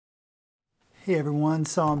Hey everyone,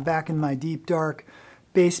 so I'm back in my deep dark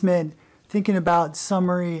basement thinking about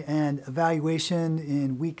summary and evaluation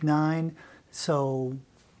in week 9. So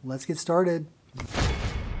let's get started.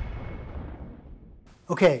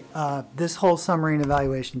 Okay, this whole summary and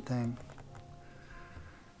evaluation thing.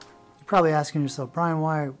 You're probably asking yourself, Brian,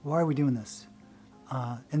 why are we doing this?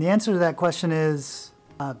 And the answer to that question is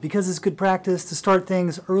because it's good practice to start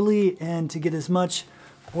things early and to get as much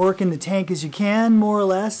work in the tank as you can, more or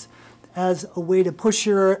less, as a way to push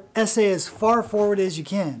your essay as far forward as you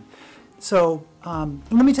can. So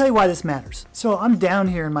let me tell you why this matters. So I'm down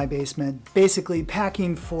here in my basement, basically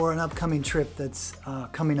packing for an upcoming trip that's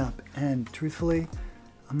coming up. And truthfully,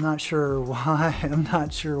 I'm not sure why. I'm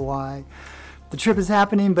not sure why the trip is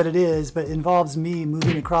happening, but it is. But it involves me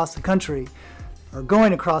moving across the country, or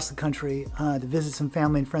going across the country to visit some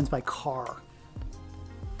family and friends by car.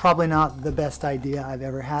 Probably not the best idea I've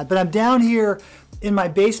ever had. But I'm down here in my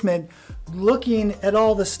basement looking at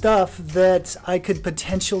all the stuff that I could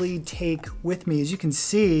potentially take with me. As you can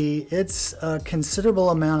see, it's a considerable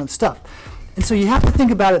amount of stuff. And so you have to think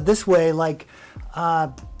about it this way, like,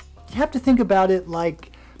 all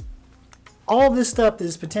this stuff that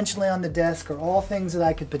is potentially on the desk are all things that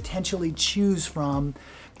I could potentially choose from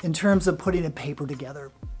in terms of putting a paper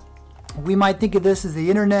together. We might think of this as the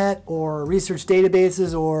internet or research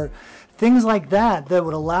databases or things like that that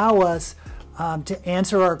would allow us to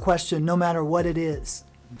answer our question no matter what it is.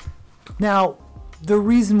 Now, the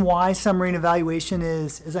reason why summary and evaluation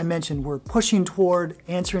is, as I mentioned, we're pushing toward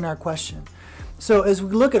answering our question. So as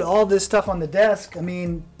we look at all this stuff on the desk, I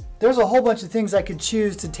mean, there's a whole bunch of things I could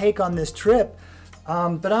choose to take on this trip,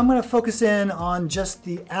 but I'm going to focus in on just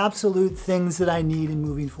the absolute things that I need in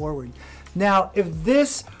moving forward. Now, if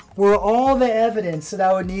this were all the evidence that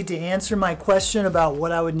I would need to answer my question about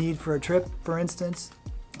what I would need for a trip, for instance,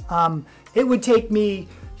 it would take me,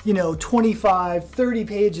 25, 30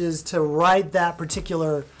 pages to write that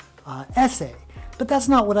particular essay. But that's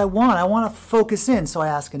not what I want. I want to focus in. So I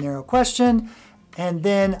ask a narrow question, and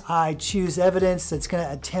then I choose evidence that's going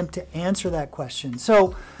to attempt to answer that question.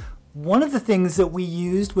 So one of the things that we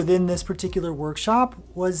used within this particular workshop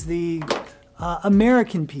was the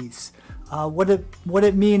American piece. What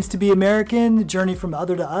it means to be American, the journey from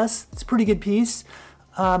other to us. It's a pretty good piece.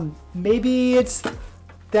 Maybe it's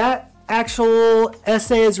that actual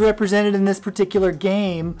essay is represented in this particular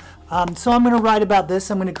game. So I'm going to write about this.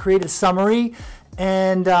 I'm going to create a summary,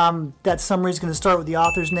 and that summary is going to start with the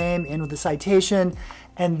author's name, end with the citation,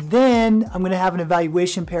 and then I'm going to have an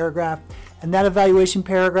evaluation paragraph. And that evaluation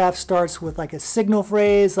paragraph starts with like a signal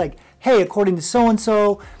phrase like, hey, according to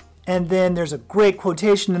so-and-so, and then there's a great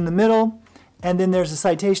quotation in the middle, and then there's a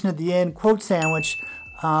citation at the end, quote sandwich.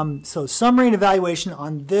 So summary and evaluation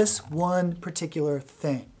on this one particular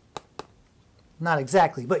thing. Not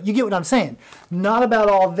exactly, but you get what I'm saying. Not about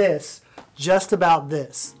all this, just about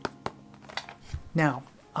this. Now,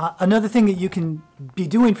 another thing that you can be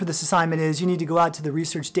doing for this assignment is you need to go out to the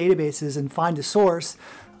research databases and find a source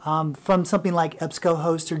from something like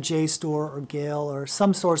EBSCOhost or JSTOR or Gale or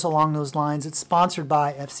some source along those lines. It's sponsored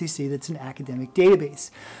by FCC. That's an academic database.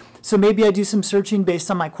 So maybe I do some searching based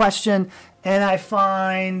on my question and I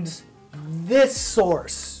find this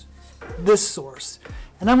source.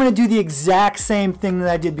 And I'm going to do the exact same thing that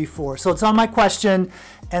I did before. So it's on my question,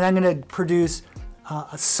 and I'm going to produce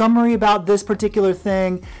a summary about this particular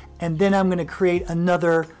thing, and then I'm going to create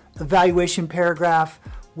another evaluation paragraph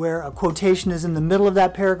where a quotation is in the middle of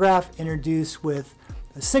that paragraph, introduced with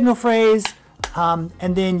a signal phrase,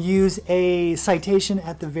 and then use a citation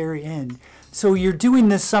at the very end. So you're doing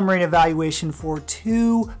this summary and evaluation for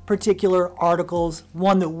 2 particular articles,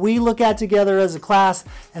 one that we look at together as a class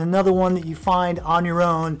and another one that you find on your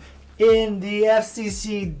own in the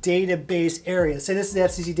FCC database area. So this is the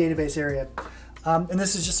FCC database area, and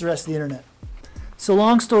this is just the rest of the internet. So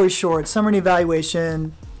long story short, summary and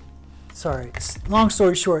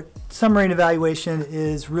evaluation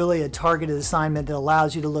is really a targeted assignment that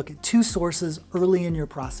allows you to look at 2 sources early in your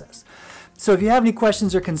process. So if you have any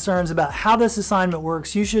questions or concerns about how this assignment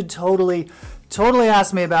works, you should totally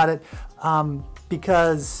ask me about it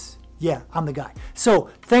because, yeah, I'm the guy. So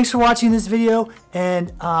thanks for watching this video,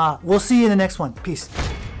 and we'll see you in the next one. Peace.